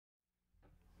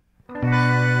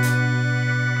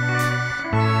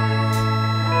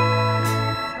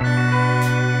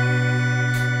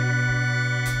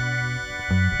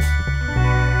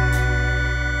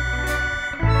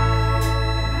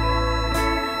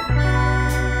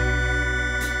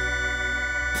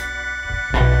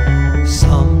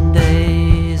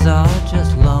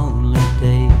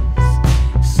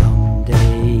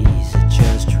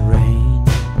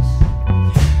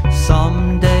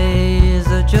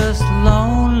just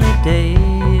lonely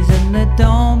days, and they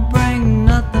don't bring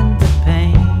nothing but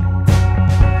pain.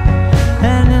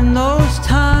 And in those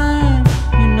times,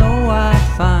 you know I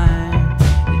find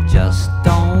it just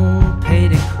don't pay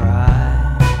to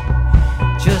cry.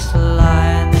 Just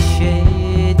lie in the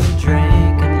shade and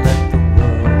drink and let the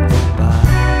world go by.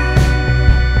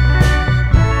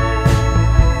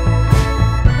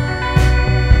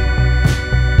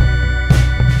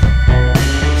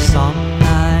 Some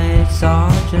nights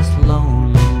are just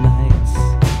lonely nights.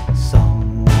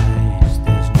 Some nights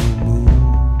there's no moon.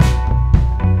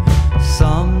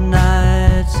 Some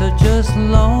nights are just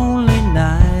lonely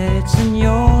nights, and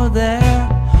you're there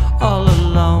all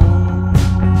alone.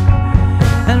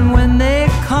 And when they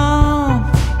come,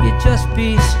 you just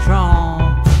be strong.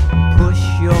 Push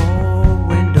your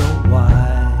window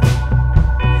wide.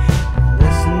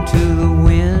 Listen to the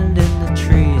wind in the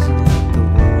trees and let the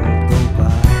world go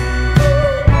by.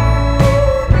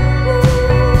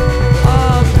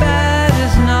 Oh, bad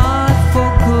is not for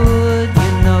good,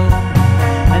 you know,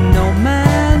 and no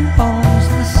man owns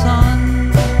the sun.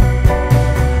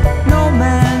 No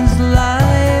man's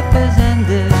life is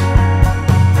ended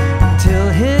till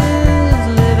his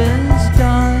living's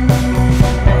done.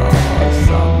 Oh,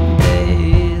 some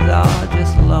days are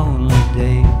just lonely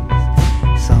days.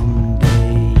 Some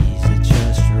days it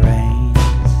just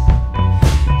rains.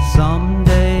 Some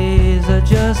days are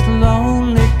just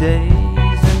lonely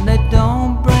days, and they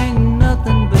don't bring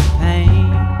nothing but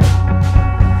pain.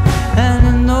 And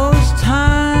in those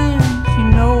times, you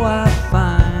know I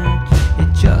find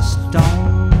it just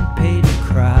don't pay to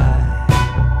cry.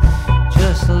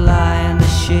 Just lie in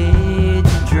the shade